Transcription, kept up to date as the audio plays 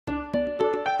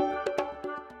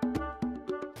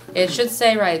It should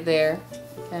say right there,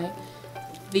 okay,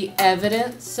 the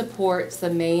evidence supports the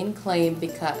main claim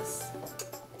because.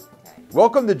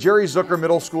 Welcome to Jerry Zucker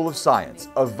Middle School of Science,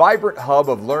 a vibrant hub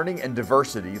of learning and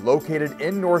diversity located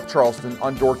in North Charleston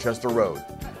on Dorchester Road.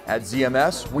 At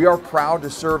ZMS, we are proud to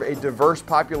serve a diverse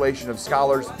population of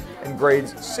scholars in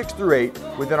grades 6 through 8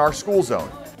 within our school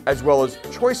zone, as well as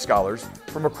choice scholars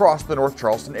from across the North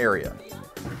Charleston area.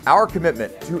 Our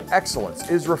commitment to excellence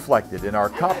is reflected in our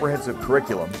comprehensive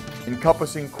curriculum,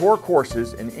 encompassing core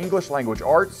courses in English language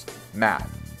arts, math,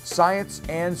 science,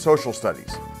 and social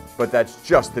studies. But that's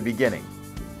just the beginning.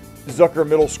 Zucker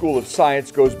Middle School of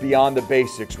Science goes beyond the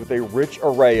basics with a rich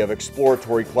array of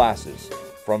exploratory classes.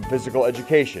 From physical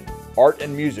education, art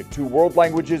and music to world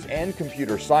languages and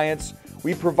computer science,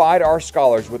 we provide our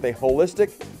scholars with a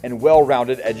holistic and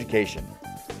well-rounded education.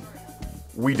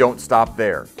 We don't stop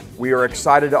there. We are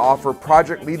excited to offer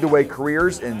Project Lead the Way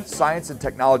careers in science and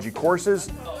technology courses,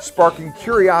 sparking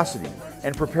curiosity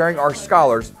and preparing our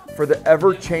scholars for the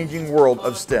ever-changing world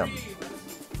of STEM.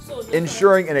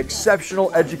 Ensuring an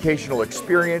exceptional educational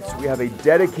experience, we have a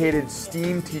dedicated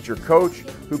STEAM teacher coach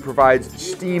who provides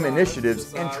STEAM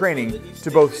initiatives and training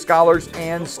to both scholars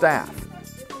and staff.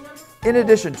 In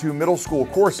addition to middle school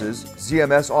courses,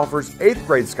 ZMS offers 8th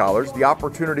grade scholars the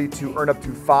opportunity to earn up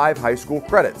to 5 high school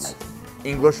credits: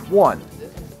 English 1,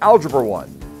 Algebra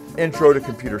 1, Intro to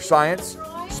Computer Science,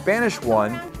 Spanish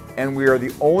 1, and we are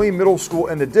the only middle school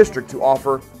in the district to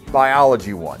offer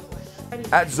Biology 1.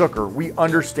 At Zucker, we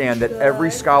understand that every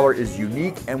scholar is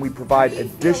unique and we provide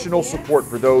additional support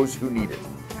for those who need it.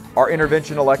 Our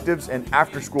intervention electives and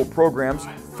after-school programs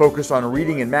focus on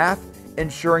reading and math,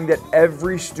 ensuring that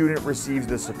every student receives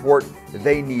the support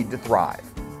they need to thrive.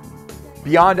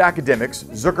 Beyond academics,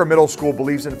 Zucker Middle School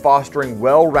believes in fostering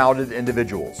well-rounded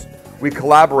individuals. We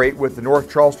collaborate with the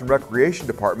North Charleston Recreation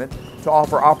Department to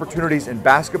offer opportunities in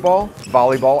basketball,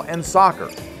 volleyball, and soccer.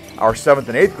 Our 7th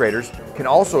and 8th graders can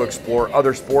also explore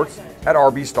other sports at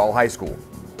R.B. Stahl High School.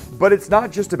 But it's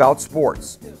not just about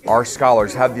sports. Our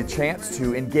scholars have the chance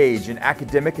to engage in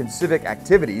academic and civic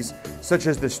activities such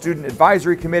as the Student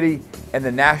Advisory Committee and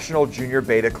the National Junior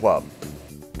Beta Club.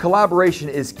 Collaboration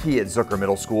is key at Zucker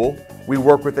Middle School. We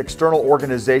work with external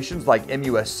organizations like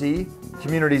MUSC,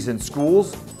 Communities in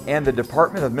Schools, and the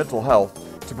Department of Mental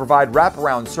Health to provide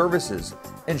wraparound services,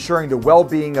 ensuring the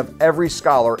well-being of every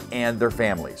scholar and their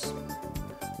families.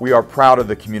 We are proud of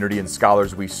the community and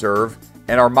scholars we serve,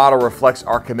 and our motto reflects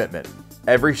our commitment: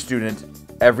 every student,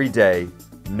 every day,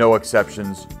 no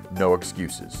exceptions, no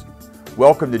excuses.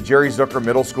 Welcome to Jerry Zucker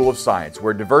Middle School of Science,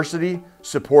 where diversity,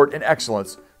 support, and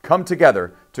excellence come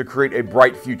together to create a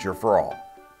bright future for all.